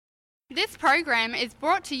This program is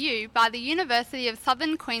brought to you by the University of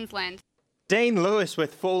Southern Queensland. Dean Lewis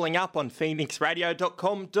with Falling Up on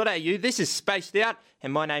phoenixradio.com.au. This is Spaced Out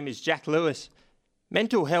and my name is Jack Lewis.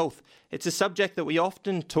 Mental health, it's a subject that we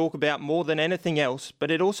often talk about more than anything else,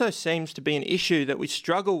 but it also seems to be an issue that we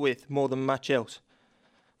struggle with more than much else.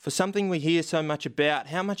 For something we hear so much about,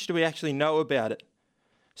 how much do we actually know about it?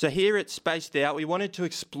 So here at Spaced Out, we wanted to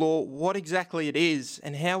explore what exactly it is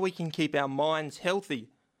and how we can keep our minds healthy.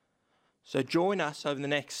 So join us over the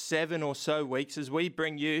next 7 or so weeks as we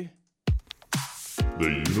bring you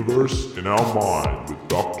The Universe in Our Mind with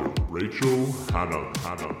Dr. Rachel Hannam.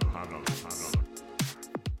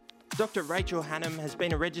 Dr Rachel Hannam has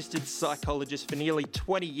been a registered psychologist for nearly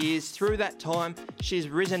 20 years. Through that time, she has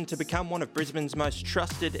risen to become one of Brisbane's most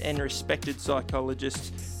trusted and respected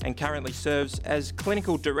psychologists and currently serves as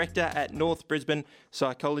clinical director at North Brisbane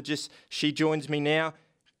Psychologists. She joins me now.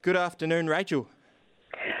 Good afternoon, Rachel.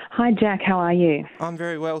 Hi, Jack. How are you? I'm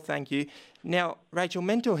very well, thank you. Now, Rachel,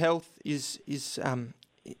 mental health is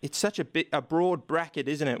it's such a broad bracket,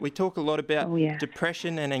 isn't it? We talk a lot about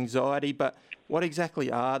depression and anxiety, but what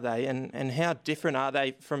exactly are they and how different are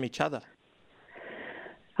they from each other?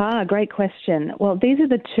 Great question. Well, these are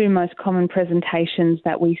the two most common presentations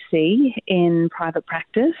that we see in private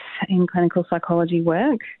practice, in clinical psychology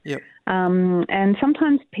work. Yep. And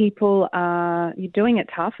sometimes people are doing it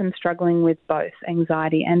tough and struggling with both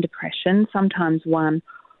anxiety and depression, sometimes one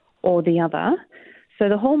or the other. So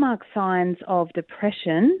the hallmark signs of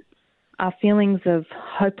depression are feelings of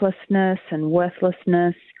hopelessness and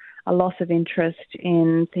worthlessness, a loss of interest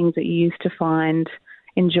in things that you used to find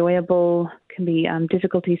enjoyable, can be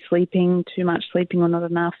difficulty sleeping, too much sleeping or not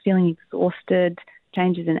enough, feeling exhausted,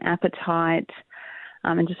 changes in appetite,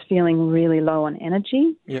 and just feeling really low on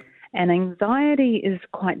energy. Yep. And anxiety is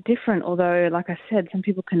quite different, although, like I said, some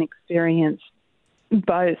people can experience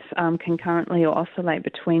both concurrently or oscillate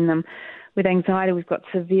between them. With anxiety, we've got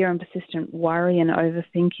severe and persistent worry and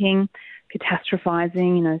overthinking,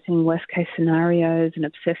 catastrophizing, seeing worst-case scenarios and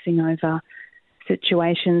obsessing over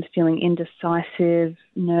situations, feeling indecisive,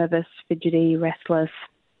 nervous, fidgety, restless,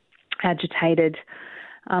 agitated.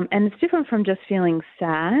 And it's different from just feeling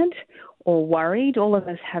sad or worried. All of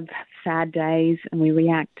us have sad days and we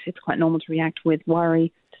react. It's quite normal to react with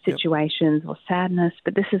worry to situations or sadness,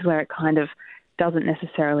 but this is where it kind of doesn't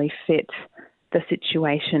necessarily fit the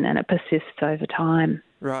situation and it persists over time.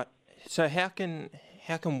 Right. So how can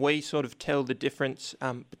we sort of tell the difference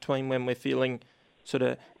between when we're feeling sort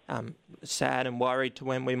of sad and worried to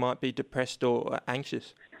when we might be depressed or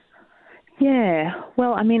anxious? Yeah,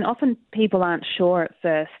 well, often people aren't sure at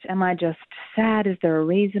first. Am I just sad? Is there a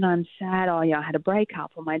reason I'm sad? Oh, yeah, I had a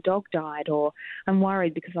breakup or my dog died, or I'm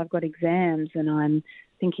worried because I've got exams and I'm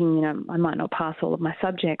thinking, I might not pass all of my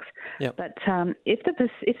subjects. Yep. But if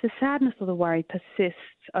the sadness or the worry persists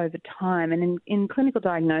over time, and in clinical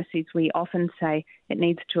diagnoses, we often say it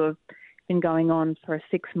needs to have been going on for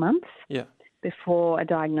 6 months before a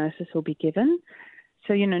diagnosis will be given.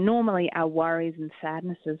 So, normally our worries and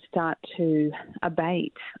sadnesses start to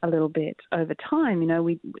abate a little bit over time.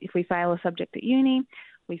 If we fail a subject at uni,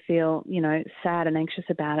 we feel, sad and anxious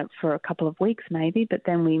about it for a couple of weeks maybe, but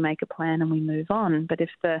then we make a plan and we move on. But if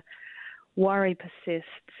the worry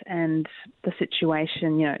persists and the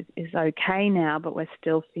situation, is okay now, but we're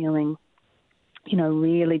still feeling,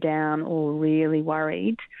 really down or really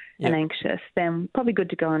worried and anxious, then probably good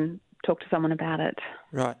to go and talk to someone about it.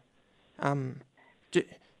 Right.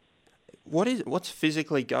 What's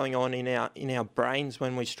physically going on in our brains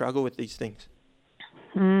when we struggle with these things?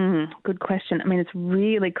 Good question. It's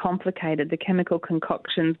really complicated, the chemical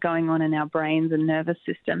concoctions going on in our brains and nervous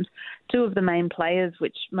systems. Two of the main players,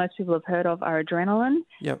 which most people have heard of, are adrenaline,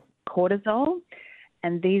 cortisol,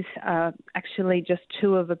 and these are actually just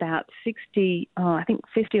two of about 50 or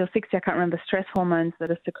 60, I can't remember, stress hormones that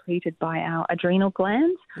are secreted by our adrenal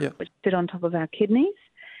glands, which sit on top of our kidneys.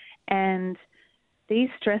 And these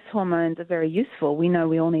stress hormones are very useful. We know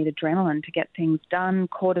we all need adrenaline to get things done.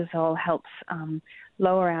 Cortisol helps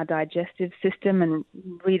lower our digestive system and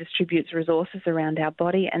redistributes resources around our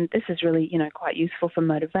body. And this is really, quite useful for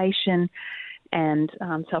motivation and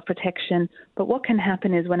self-protection. But what can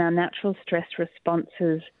happen is when our natural stress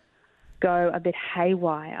responses go a bit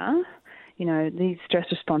haywire, these stress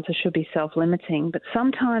responses should be self-limiting, but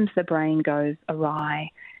sometimes the brain goes awry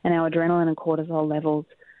and our adrenaline and cortisol levels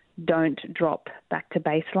don't drop back to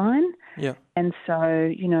baseline. Yeah. And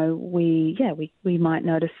so, we might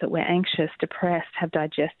notice that we're anxious, depressed, have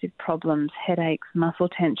digestive problems, headaches, muscle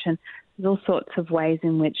tension. There's all sorts of ways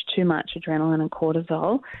in which too much adrenaline and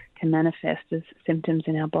cortisol can manifest as symptoms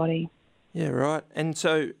in our body. Yeah, right. And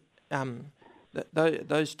so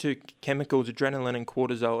those two chemicals, adrenaline and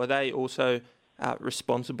cortisol, are they also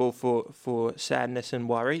responsible for sadness and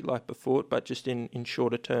worry like before, but just in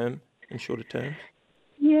shorter term?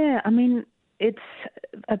 Yeah, I mean, it's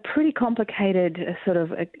a pretty complicated sort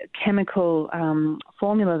of a chemical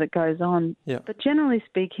formula that goes on. Yeah. But generally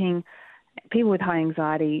speaking, people with high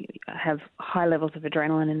anxiety have high levels of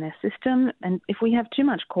adrenaline in their system. And if we have too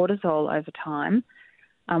much cortisol over time,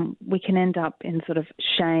 we can end up in sort of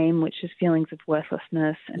shame, which is feelings of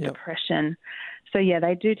worthlessness and depression. So, yeah,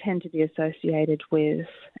 they do tend to be associated with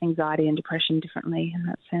anxiety and depression differently in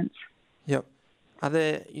that sense. Yep.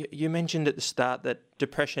 You mentioned at the start that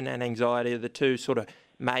depression and anxiety are the two sort of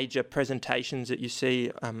major presentations that you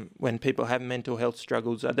see when people have mental health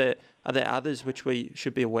struggles. Are there others which we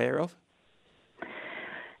should be aware of?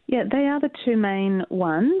 Yeah, they are the two main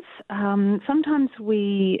ones. Sometimes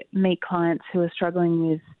we meet clients who are struggling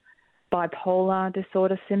with bipolar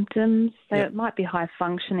disorder symptoms. They might be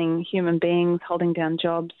high-functioning human beings holding down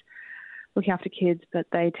jobs, looking after kids, but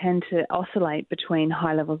they tend to oscillate between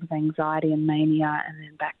high levels of anxiety and mania and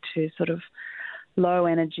then back to sort of low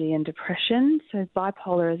energy and depression. So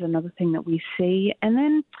bipolar is another thing that we see. And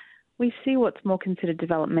then we see what's more considered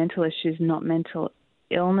developmental issues, not mental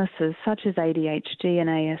illnesses, such as ADHD and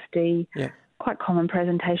ASD, quite common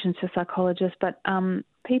presentations for psychologists. But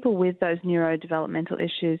people with those neurodevelopmental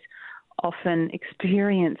issues often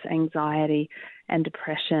experience anxiety and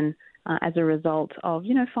depression as a result of,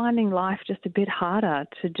 finding life just a bit harder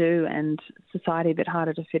to do and society a bit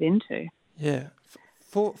harder to fit into. Yeah.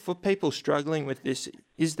 For people struggling with this,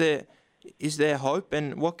 is there hope,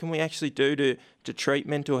 and what can we actually do to treat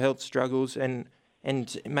mental health struggles, and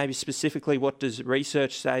maybe specifically what does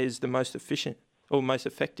research say is the most efficient or most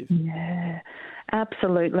effective? Yeah,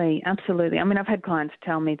 absolutely. I mean, I've had clients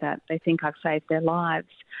tell me that they think I've saved their lives.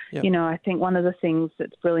 Yep. I think one of the things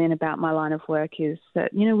that's brilliant about my line of work is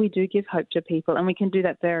that, we do give hope to people, and we can do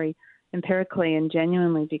that very empirically and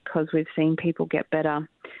genuinely because we've seen people get better.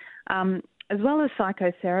 As well as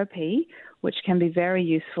psychotherapy, which can be very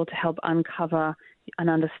useful to help uncover an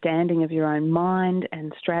understanding of your own mind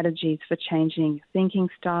and strategies for changing your thinking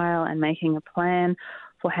style and making a plan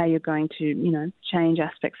for how you're going to, change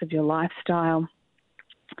aspects of your lifestyle.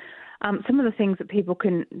 Some of the things that people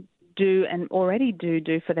can do and already do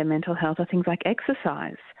for their mental health are things like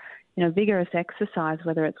exercise. Vigorous exercise,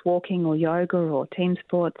 whether it's walking or yoga or team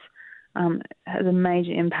sports, has a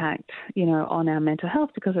major impact, on our mental health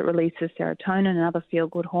because it releases serotonin and other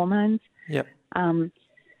feel-good hormones. Yep.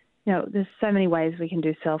 There's so many ways we can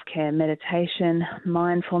do self-care, meditation,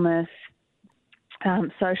 mindfulness,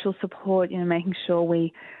 social support, making sure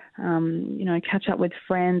we, catch up with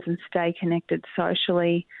friends and stay connected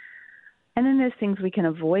socially. And then there's things we can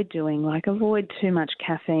avoid doing, like avoid too much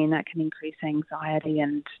caffeine. That can increase anxiety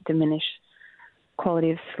and diminish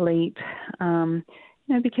quality of sleep.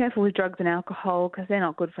 Be careful with drugs and alcohol because they're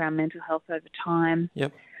not good for our mental health over time.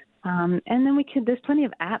 Yep. And then there's plenty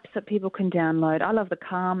of apps that people can download. I love the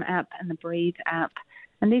Calm app and the Breathe app,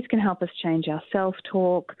 and these can help us change our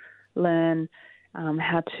self-talk, learn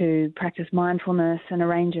how to practice mindfulness and a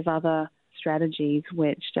range of other strategies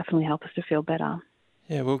which definitely help us to feel better.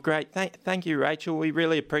 Yeah, well, great. Thank you, Rachel. We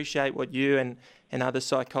really appreciate what you and other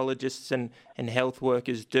psychologists and health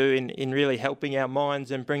workers do in really helping our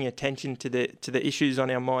minds and bringing attention to the issues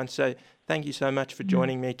on our minds. So thank you so much for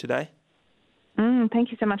joining me today.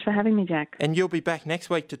 Thank you so much for having me, Jack. And you'll be back next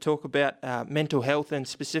week to talk about mental health and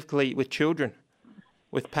specifically with children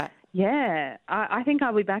with Pat. Yeah, I think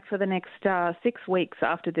I'll be back for the next 6 weeks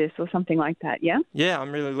after this or something like that, yeah? Yeah,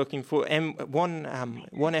 I'm really looking forward. And one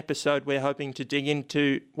episode we're hoping to dig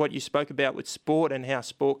into what you spoke about with sport and how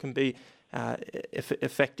sport can be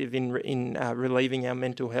effective in relieving our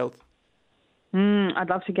mental health. I'd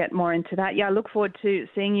love to get more into that. Yeah, I look forward to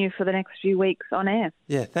seeing you for the next few weeks on air.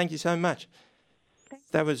 Yeah, thank you so much.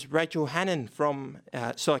 That was Rachel Hannam from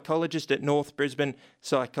psychologist at North Brisbane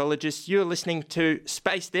Psychologists. You're listening to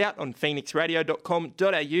Spaced Out on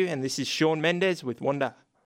phoenixradio.com.au, and this is Sean Mendez with Wanda.